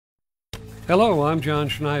Hello, I'm John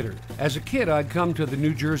Schneider. As a kid, I'd come to the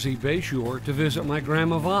New Jersey Bayshore to visit my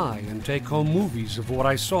Grandma Vi and take home movies of what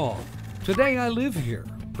I saw. Today I live here,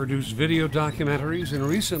 produce video documentaries, and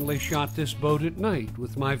recently shot this boat at night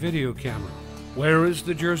with my video camera. Where is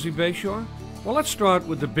the Jersey Bayshore? Well, let's start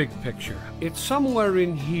with the big picture. It's somewhere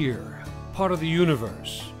in here, part of the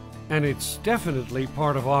universe, and it's definitely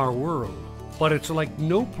part of our world. But it's like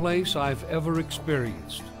no place I've ever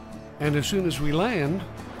experienced. And as soon as we land,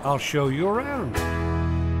 I'll show you around.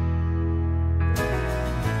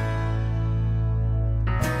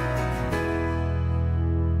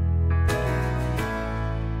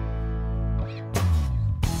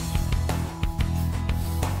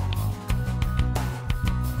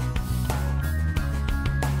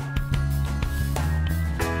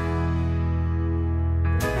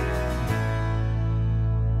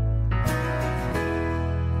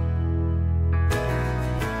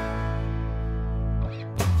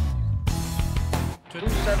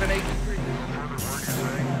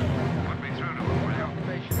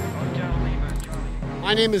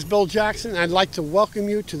 My name is Bill Jackson, and I'd like to welcome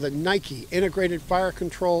you to the Nike Integrated Fire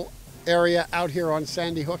Control area out here on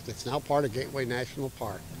Sandy Hook that's now part of Gateway National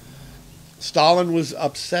Park. Stalin was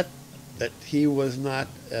upset that he was not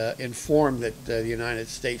informed that the United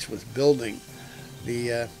States was building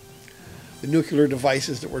the nuclear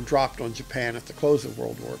devices that were dropped on Japan at the close of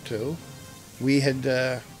World War II.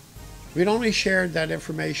 We'd only shared that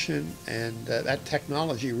information and that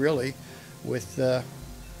technology really with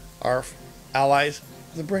our allies,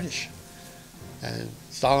 the British. And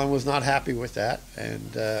Stalin was not happy with that,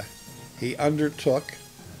 and he undertook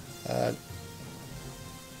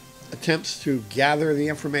attempts to gather the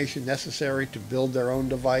information necessary to build their own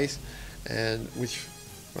device, and which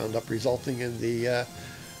wound up resulting in the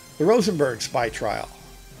Rosenberg spy trial.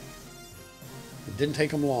 It didn't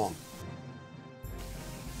take them long.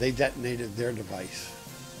 They detonated their device.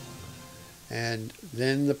 And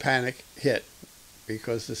then the panic hit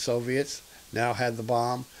because the Soviets now had the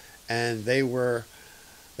bomb and they were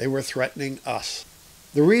threatening us.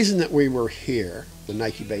 The reason that we were here, the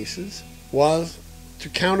Nike bases, was to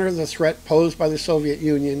counter the threat posed by the Soviet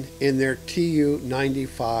Union in their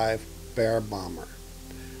Tu-95 Bear bomber.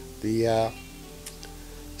 The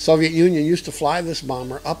Soviet Union used to fly this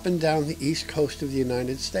bomber up and down the east coast of the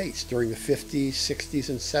United States during the 50s, 60s,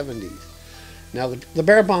 and 70s. Now, the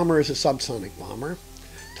Bear bomber is a subsonic bomber.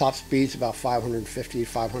 Top speed's about 550 to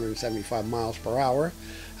 575 miles per hour.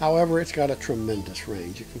 However, it's got a tremendous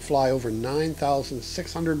range. It can fly over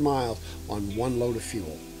 9,600 miles on one load of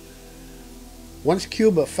fuel. Once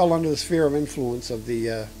Cuba fell under the sphere of influence of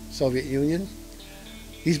the Soviet Union,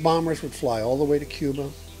 these bombers would fly all the way to Cuba,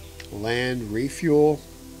 land, refuel,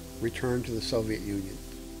 return to the Soviet Union.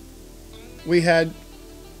 We had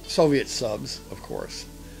Soviet subs, of course,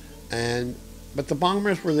 but the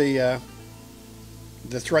bombers were the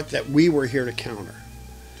threat that we were here to counter.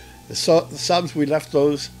 The subs, we left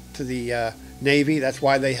those to the Navy. That's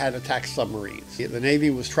why they had attack submarines. The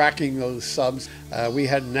Navy was tracking those subs. We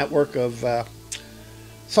had a network of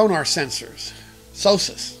sonar sensors,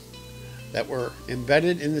 SOSUS, that were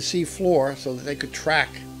embedded in the sea floor so that they could track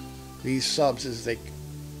these subs as they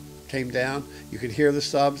came down. You could hear the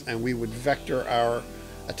subs, and we would vector our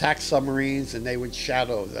attack submarines, and they would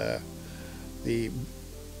shadow the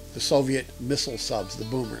Soviet missile subs, the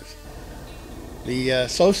boomers. The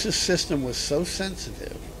SOSUS system was so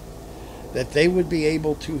sensitive that they would be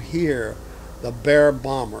able to hear the Bear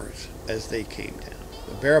bombers as they came down.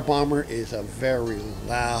 The Bear bomber is a very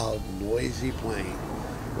loud, noisy plane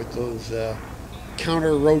with those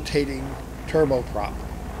counter-rotating turboprop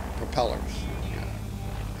propellers.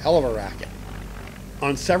 Hell of a racket.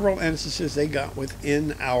 On several instances, they got within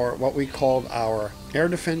what we called our air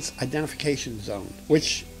defense identification zone,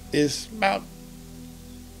 which is about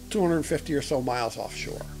 250 or so miles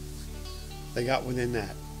offshore. They got within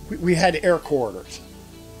that. We had air corridors.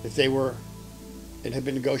 It had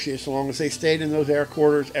been negotiated, so long as they stayed in those air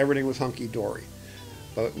corridors, everything was hunky-dory.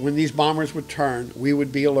 But when these bombers would turn, we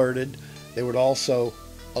would be alerted. They would also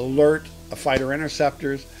alert fighter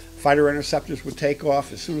interceptors. Fighter interceptors would take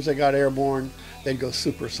off. As soon as they got airborne, they'd go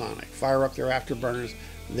supersonic, fire up their afterburners.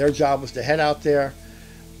 Their job was to head out there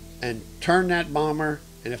and turn that bomber,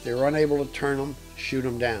 and if they were unable to turn them, shoot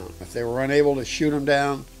them down. If they were unable to shoot them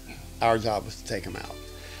down, our job was to take them out.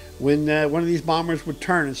 When one of these bombers would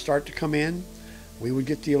turn and start to come in, we would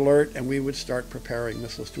get the alert and we would start preparing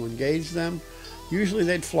missiles to engage them. Usually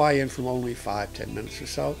they'd fly in from only 5-10 minutes or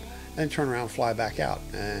so and turn around and fly back out.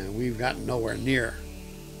 And we've gotten nowhere near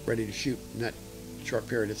ready to shoot in that short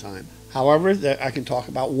period of time. However, I can talk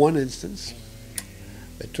about one instance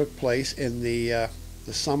that took place in the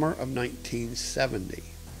the summer of 1970.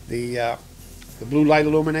 The blue light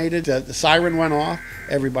illuminated, the siren went off,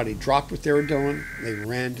 everybody dropped what they were doing, they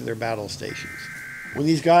ran to their battle stations. When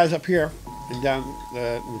these guys up here and down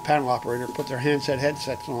the panel operator put their handset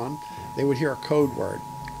headsets on, they would hear a code word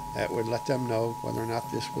that would let them know whether or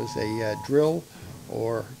not this was a drill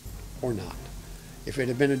or not. If it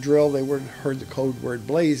had been a drill, they would have heard the code word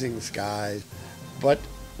blazing skies, but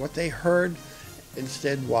what they heard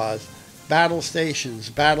instead was battle stations,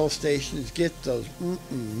 get those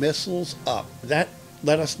missiles up. That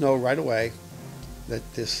let us know right away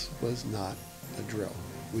that this was not a drill.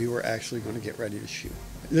 We were actually going to get ready to shoot.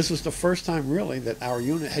 This was the first time really that our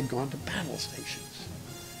unit had gone to battle stations.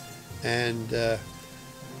 And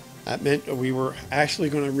that meant we were actually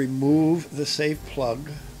going to remove the safe plug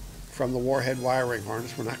from the warhead wiring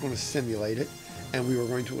harness. We're not going to simulate it. And we were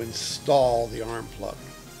going to install the arm plug.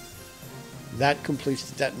 That completes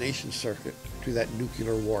the detonation circuit to that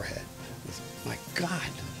nuclear warhead. My God,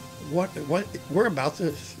 we're about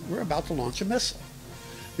to launch a missile.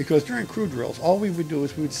 Because during crew drills, all we would do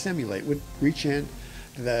is we would simulate. We'd reach in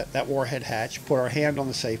to that warhead hatch, put our hand on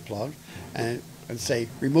the safe plug, and say,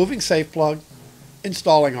 removing safe plug,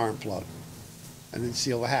 installing arm plug, and then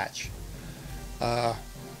seal the hatch.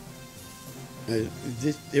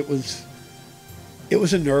 It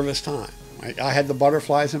was a nervous time. I had the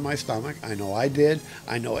butterflies in my stomach. I know I did.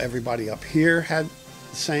 I know everybody up here had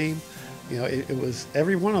the same. You know, it was,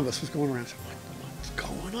 every one of us was going around saying, what's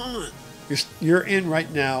going on? You're in right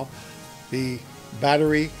now the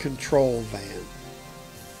battery control van.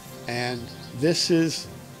 And this is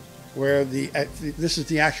where this is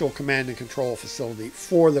the actual command and control facility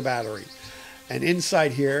for the battery. And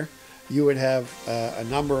inside here, you would have a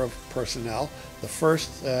number of personnel. The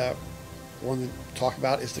first one to talk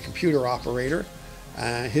about is the computer operator.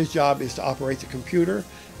 His job is to operate the computer.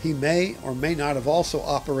 He may or may not have also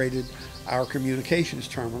operated our communications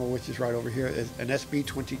terminal, which is right over here, an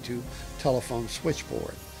SB22 telephone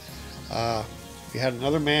switchboard. We had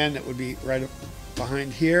another man that would be right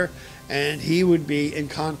behind here, and he would be in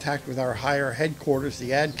contact with our higher headquarters,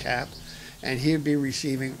 the ADCAP, and he would be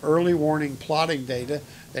receiving early warning plotting data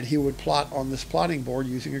that he would plot on this plotting board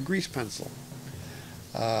using a grease pencil.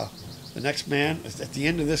 The next man is at the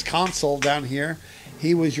end of this console down here.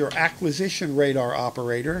 He was your acquisition radar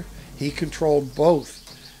operator. He controlled both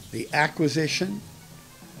the acquisition,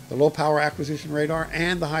 the low power acquisition radar,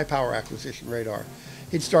 and the high power acquisition radar.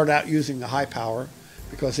 He'd start out using the high power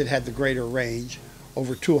because it had the greater range,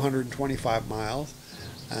 over 225 miles.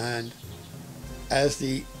 And as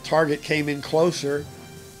the target came in closer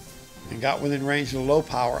and got within range of the low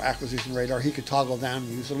power acquisition radar, he could toggle down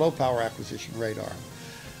and use the low power acquisition radar.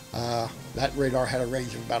 That radar had a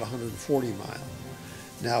range of about 140 miles.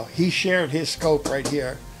 Now, he shared his scope right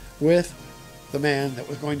here with the man that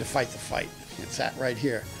was going to fight the fight. It sat right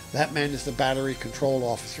here. That man is the battery control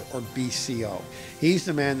officer, or BCO. He's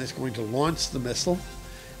the man that's going to launch the missile,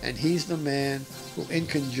 and he's the man who, in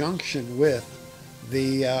conjunction with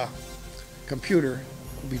the computer,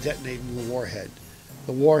 will be detonating the warhead.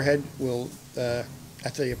 The warhead will, at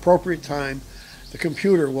the appropriate time, the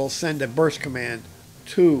computer will send a burst command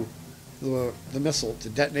to the missile to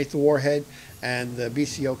detonate the warhead, and the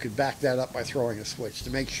BCO could back that up by throwing a switch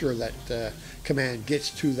to make sure that command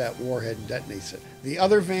gets to that warhead and detonates it. The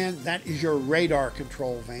other van, that is your radar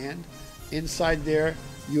control van. Inside there,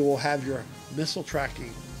 you will have your missile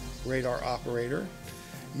tracking radar operator.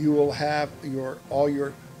 You will have all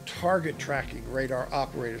your target tracking radar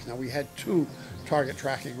operators. Now, we had 2 target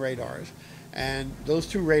tracking radars, and those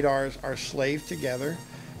 2 radars are slaved together,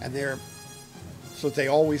 and they're so that they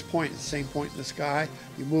always point at the same point in the sky.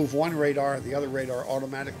 You move one radar, the other radar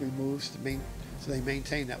automatically moves so they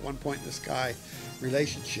maintain that one point in the sky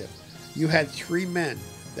relationship. You had 3 men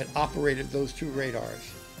that operated those 2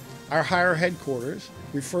 radars. Our higher headquarters,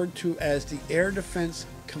 referred to as the Air Defense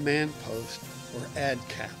Command Post, or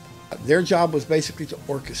ADCAP. Their job was basically to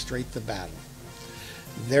orchestrate the battle.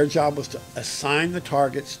 Their job was to assign the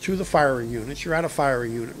targets to the firing units. You're at a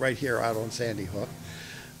firing unit right here out on Sandy Hook.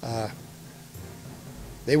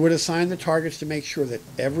 They would assign the targets to make sure that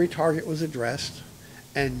every target was addressed,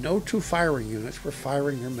 and no 2 firing units were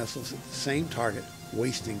firing their missiles at the same target,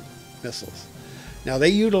 wasting missiles. Now, they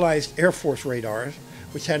utilized Air Force radars,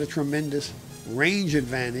 which had a tremendous range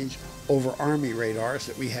advantage over Army radars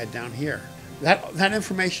that we had down here. That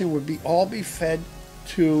information would all be fed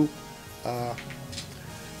to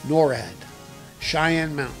NORAD,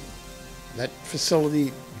 Cheyenne Mountain, that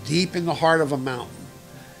facility deep in the heart of a mountain.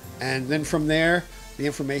 And then from there, the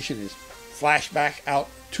information is flashed back out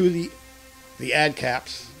to the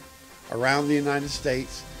ADCAPs around the United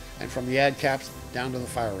States, and from the ad caps down to the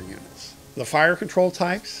firing units. The fire control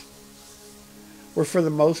types were, for the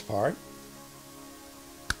most part,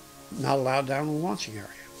 not allowed down in the launching area.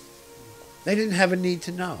 They didn't have a need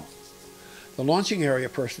to know. The launching area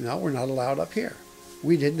personnel were not allowed up here.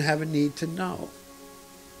 We didn't have a need to know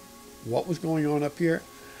what was going on up here.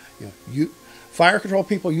 You fire control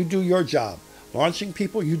people, you do your job. Launching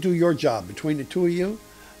people, you do your job. Between the two of you,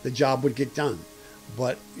 the job would get done.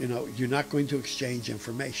 But, you're not going to exchange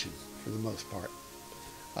information for the most part.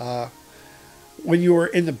 When you were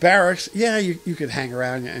in the barracks, yeah, you could hang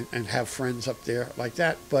around and have friends up there like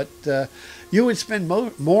that. But you would spend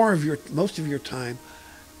most of your time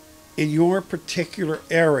in your particular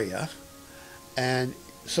area. And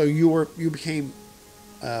so you became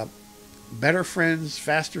better friends,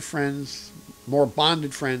 faster friends, more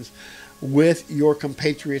bonded friends with your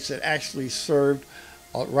compatriots that actually served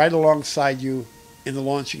right alongside you in the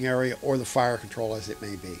launching area or the fire control, as it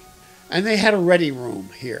may be. And they had a ready room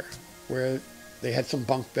here where they had some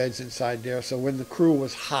bunk beds inside there. So when the crew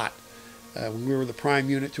was hot, when we were the prime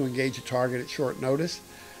unit to engage a target at short notice,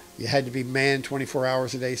 you had to be manned 24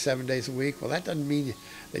 hours a day, 7 days a week. Well, that doesn't mean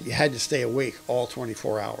that you had to stay awake all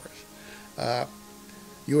 24 hours.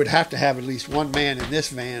 You would have to have at least one man in this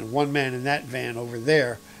van, one man in that van over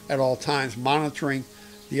there at all times, monitoring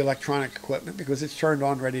the electronic equipment because it's turned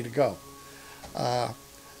on, ready to go.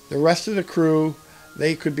 The rest of the crew,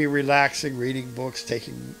 they could be relaxing, reading books,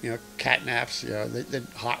 taking cat naps. The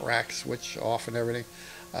hot rack switch off and everything.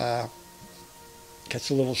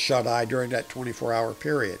 Catch a little shut eye during that 24-hour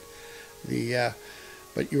period.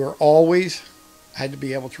 But you were always had to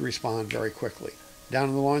be able to respond very quickly. Down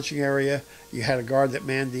in the launching area, you had a guard that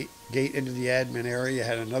manned the gate into the admin area. You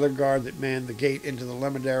had another guard that manned the gate into the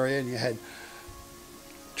limit area, and you had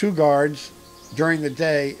two guards during the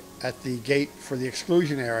day at the gate for the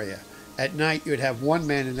exclusion area. At night, you would have one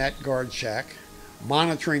man in that guard shack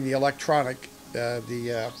monitoring the electronic,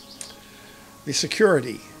 the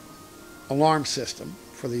security alarm system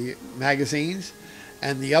for the magazines,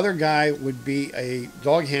 and the other guy would be a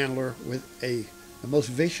dog handler with the most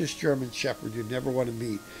vicious German Shepherd you'd never want to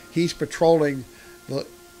meet. He's patrolling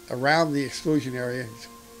around the exclusion area,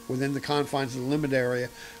 within the confines of the limit area,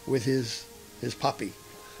 with his puppy.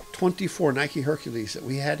 24 Nike Hercules that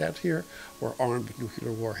we had out here were armed with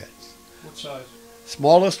nuclear warheads. What size?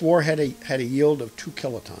 Smallest warhead had a yield of 2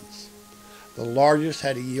 kilotons. The largest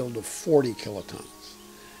had a yield of 40 kilotons.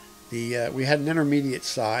 We had an intermediate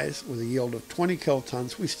size with a yield of 20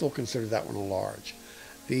 kilotons. We still consider that one a large.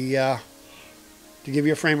 To give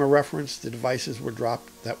you a frame of reference, the devices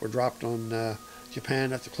that were dropped on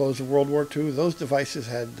Japan at the close of World War II, those devices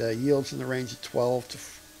had yields in the range of 12 to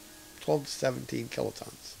 17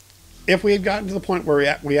 kilotons. If we had gotten to the point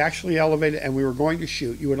where we actually elevated and we were going to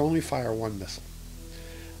shoot, you would only fire one missile,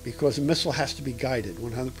 because a missile has to be guided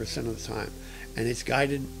 100% of the time, and it's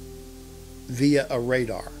guided via a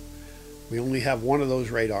radar. We only have one of those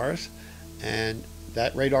radars, and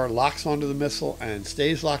that radar locks onto the missile and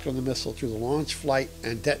stays locked on the missile through the launch, flight,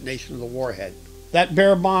 and detonation of the warhead. That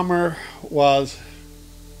Bear bomber was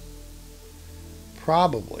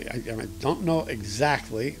probably, I don't know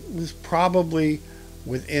exactly, it was probably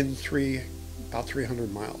within about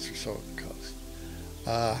 300 miles or so of the coast.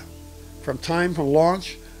 From time to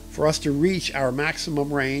launch, for us to reach our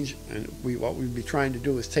maximum range, and what we'd be trying to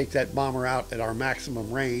do is take that bomber out at our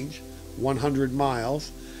maximum range, 100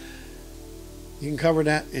 miles. You can cover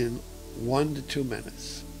that in 1 to 2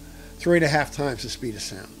 minutes. 3.5 times the speed of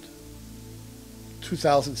sound.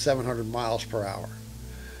 2,700 miles per hour.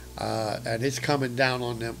 And it's coming down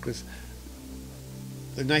on them because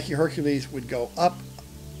the Nike Hercules would go up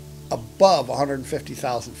above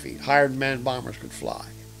 150,000 feet. Higher than manned bombers could fly.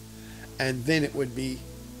 And then it would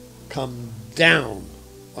come down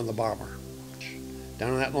on the bomber.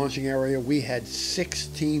 Down in that launching area, we had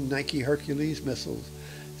 16 Nike Hercules missiles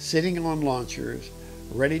sitting on launchers,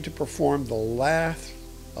 ready to perform the last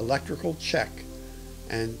electrical check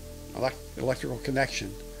and electrical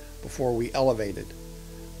connection before we elevated.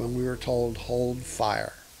 When we were told, hold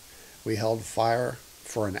fire, we held fire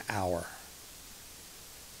for an hour.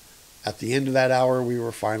 At the end of that hour, we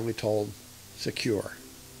were finally told, secure,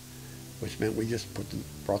 which meant we just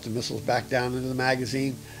brought the missiles back down into the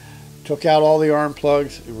magazine, took out all the arm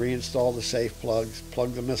plugs and reinstalled the safe plugs,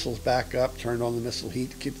 plugged the missiles back up, turned on the missile heat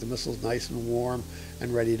to keep the missiles nice and warm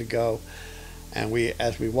and ready to go. And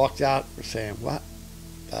as we walked out, we're saying, what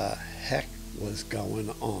the heck was going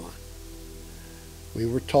on? We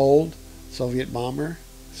were told, Soviet bomber,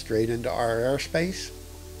 straight into our airspace,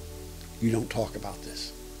 you don't talk about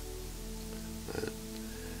this.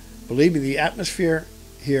 Believe me, the atmosphere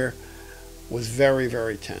here was very,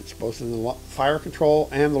 very tense, both in the fire control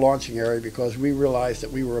and the launching area, because we realized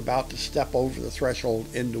that we were about to step over the threshold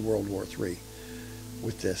into World War III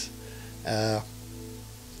with this.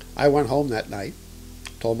 I went home that night,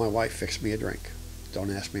 told my wife, fix me a drink.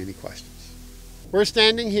 Don't ask me any questions. We're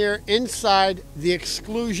standing here inside the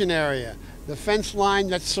exclusion area, the fence line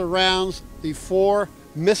that surrounds the 4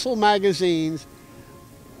 missile magazines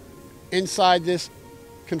inside this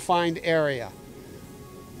confined area.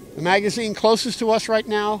 The magazine closest to us right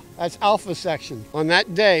now, that's Alpha Section. On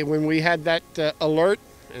that day when we had that alert,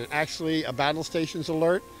 and actually a battle stations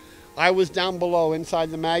alert, I was down below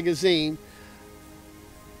inside the magazine,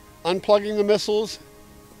 unplugging the missiles,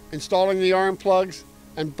 installing the arm plugs,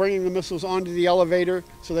 and bringing the missiles onto the elevator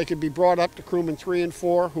so they could be brought up to crewmen 3 and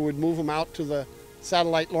 4, who would move them out to the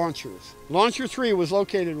satellite launchers. Launcher 3 was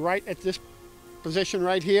located right at this position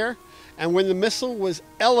right here, and when the missile was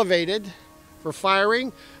elevated for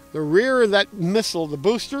firing, the rear of that missile, the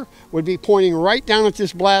booster, would be pointing right down at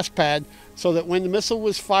this blast pad, so that when the missile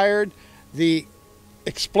was fired, the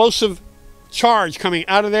explosive charge coming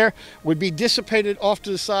out of there would be dissipated off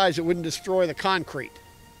to the sides. It wouldn't destroy the concrete.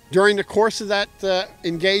 During the course of that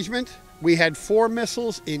engagement, we had 4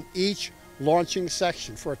 missiles in each launching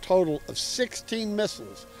section for a total of 16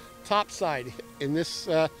 missiles topside in this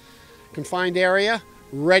confined area,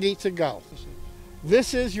 ready to go.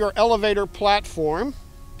 This is your elevator platform.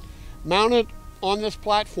 Mounted on this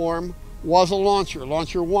platform was a launcher,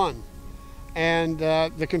 Launcher 1. And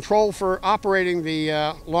the control for operating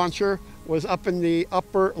the launcher was up in the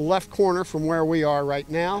upper left corner from where we are right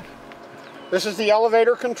now. This is the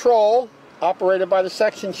elevator control, operated by the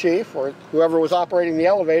section chief or whoever was operating the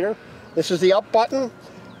elevator. This is the up button,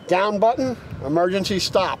 down button, emergency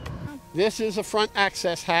stop. This is a front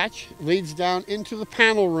access hatch, leads down into the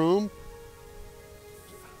panel room.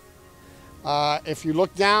 If you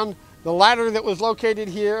look down, the ladder that was located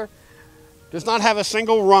here does not have a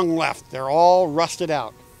single rung left. They're all rusted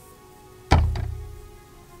out.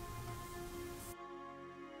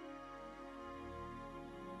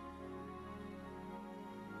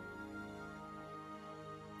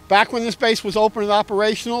 Back when this base was open and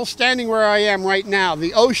operational, standing where I am right now,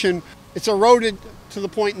 the ocean, it's eroded to the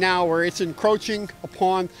point now where it's encroaching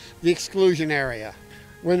upon the exclusion area.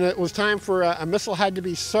 When it was time for a missile had to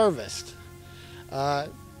be serviced,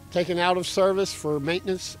 taken out of service for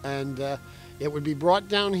maintenance, and it would be brought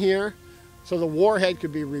down here so the warhead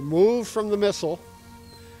could be removed from the missile.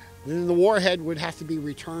 Then the warhead would have to be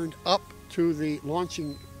returned up to the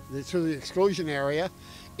to the exclusion area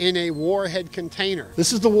in a warhead container.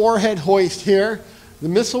 This is the warhead hoist here. The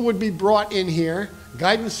missile would be brought in here,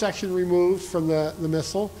 guidance section removed from the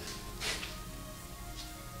missile.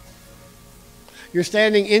 You're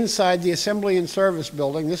standing inside the assembly and service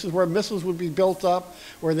building. This is where missiles would be built up,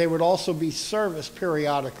 where they would also be serviced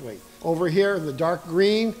periodically. Over here in the dark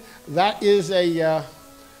green, that is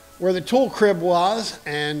where the tool crib was,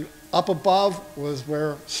 and up above was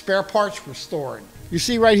where spare parts were stored. You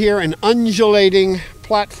see right here an undulating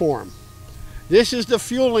platform. This is the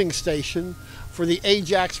fueling station for the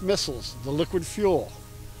Ajax missiles, the liquid fuel.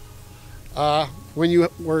 When you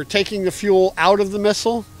were taking the fuel out of the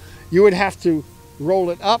missile, you would have to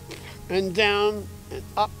roll it up and down and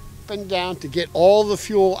up and down to get all the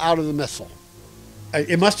fuel out of the missile.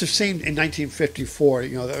 It must have seemed in 1954,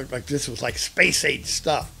 you know, like this was like space age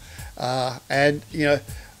stuff. And, you know,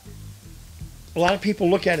 a lot of people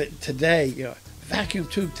look at it today, you know, vacuum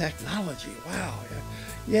tube technology, wow.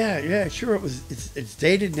 Yeah, sure, it's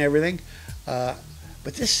dated and everything.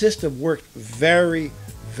 But this system worked very,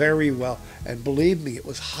 very well. And believe me, it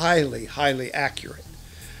was highly, highly accurate.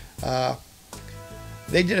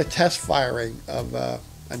 They did a test firing of a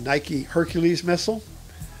Nike Hercules missile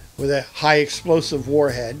with a high explosive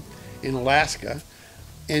warhead in Alaska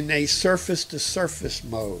in a surface-to-surface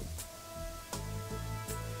mode.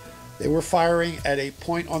 They were firing at a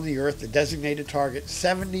point on the Earth, the designated target,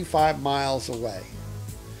 75 miles away.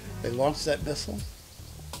 They launched that missile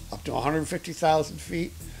up to 150,000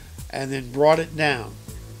 feet and then brought it down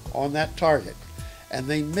on that target. And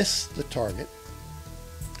they missed the target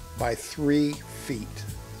by 3 feet.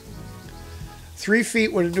 3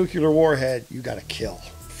 feet with a nuclear warhead, you got to kill.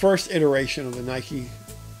 First iteration of the Nike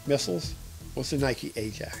missiles was the Nike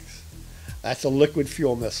Ajax. That's a liquid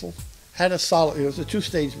fuel missile. Had a solid, it was a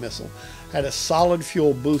 2-stage missile, had a solid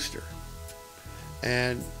fuel booster.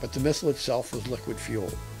 But the missile itself was liquid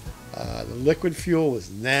fuel. The liquid fuel was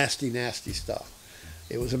nasty, nasty stuff.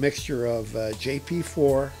 It was a mixture of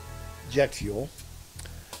JP4 jet fuel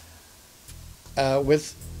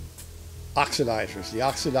with oxidizers. The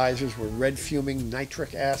oxidizers were red fuming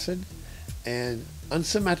nitric acid and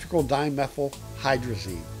unsymmetrical dimethyl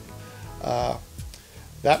hydrazine.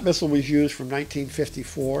 That missile was used from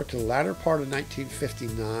 1954 to the latter part of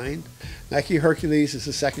 1959. Nike Hercules is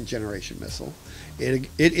a second generation missile. It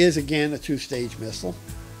is again a two-stage missile.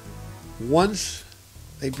 Once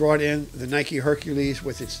they brought in the Nike Hercules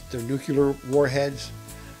with their nuclear warheads,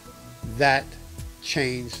 that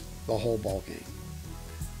changed the whole ballgame.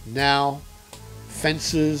 Now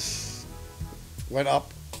fences went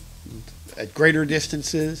up at greater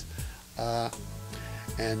distances,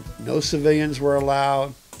 and no civilians were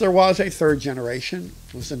allowed. There was a third generation.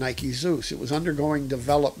 It was the Nike Zeus. It was undergoing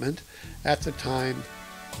development at the time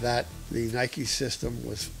that the Nike system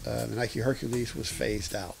was, the Nike Hercules was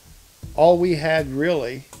phased out. All we had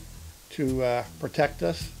really to protect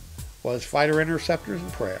us was fighter interceptors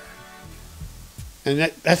and prayer. And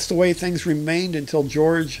that's the way things remained until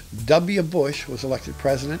George W. Bush was elected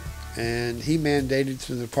president, and he mandated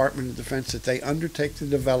to the Department of Defense that they undertake the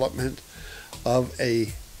development of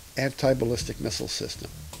a anti-ballistic missile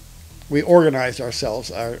system. We organized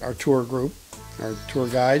ourselves, our tour group, our tour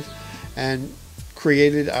guides, and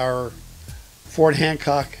created our Fort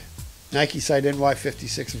Hancock Nike Site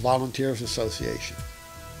NY56 Volunteers Association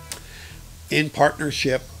in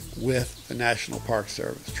partnership with the National Park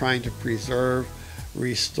Service, trying to preserve,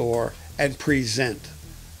 restore, and present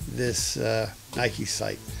this Nike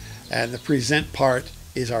site. And the present part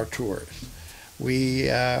is our tours.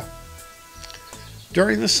 We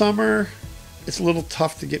during the summer, it's a little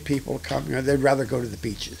tough to get people to come. They'd rather go to the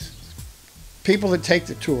beaches. People that take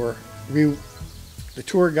the tour, the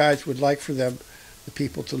tour guides would like for the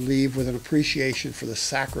people to leave with an appreciation for the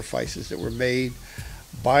sacrifices that were made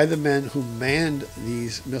by the men who manned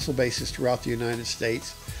these missile bases throughout the United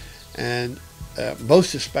States, and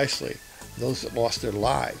most especially those that lost their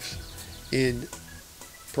lives in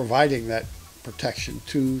providing that protection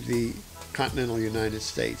to the continental United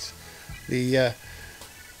States.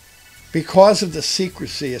 Because of the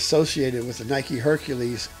secrecy associated with the Nike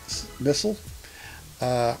Hercules missile,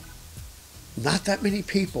 not that many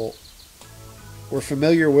people were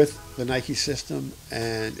familiar with the Nike system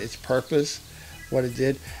and its purpose, what it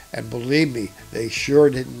did, and believe me, they sure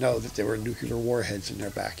didn't know that there were nuclear warheads in their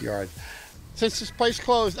backyard. Since this place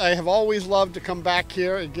closed, I have always loved to come back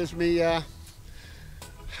here. It gives me a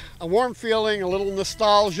warm feeling, a little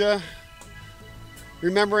nostalgia,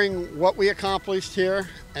 remembering what we accomplished here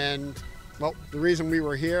and, well, the reason we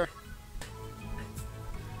were here.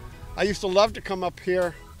 I used to love to come up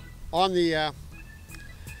here on the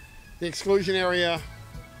exclusion area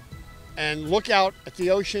and look out at the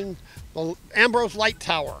ocean. The Ambrose Light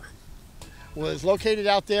Tower was located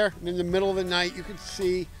out there, and in the middle of the night you could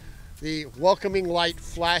see the welcoming light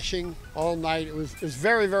flashing all night. It was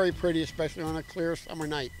very, very pretty, especially on a clear summer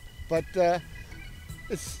night. But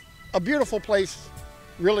it's a beautiful place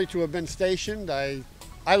really to have been stationed.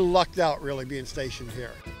 I lucked out really being stationed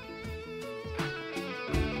here.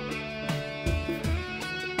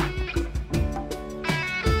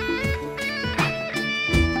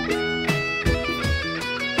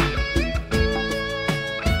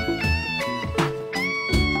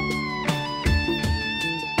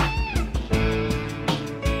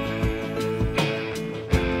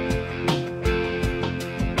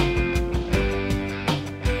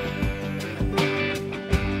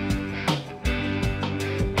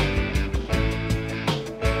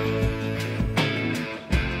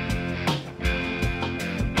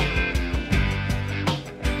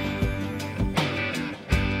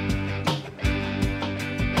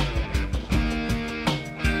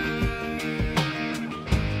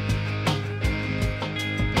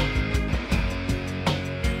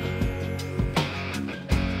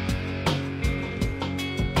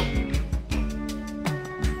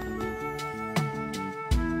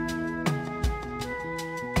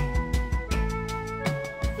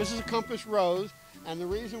 This is a compass rose, and the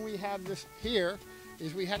reason we have this here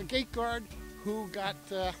is we had a gate guard who got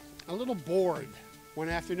a little bored one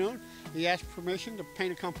afternoon. He asked permission to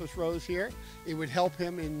paint a compass rose here. It would help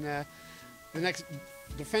him in the next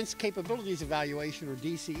Defense Capabilities Evaluation, or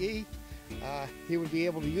DCE. He would be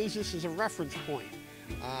able to use this as a reference point.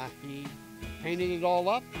 He painted it all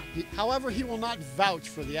up. However, he will not vouch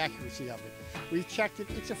for the accuracy of it. We've checked it,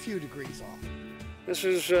 it's a few degrees off.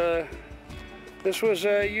 This was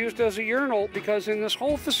used as a urinal because in this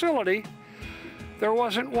whole facility there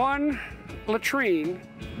wasn't one latrine.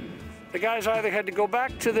 The guys either had to go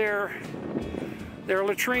back to their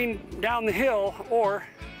latrine down the hill, or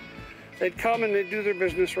they'd come and they'd do their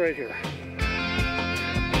business right here.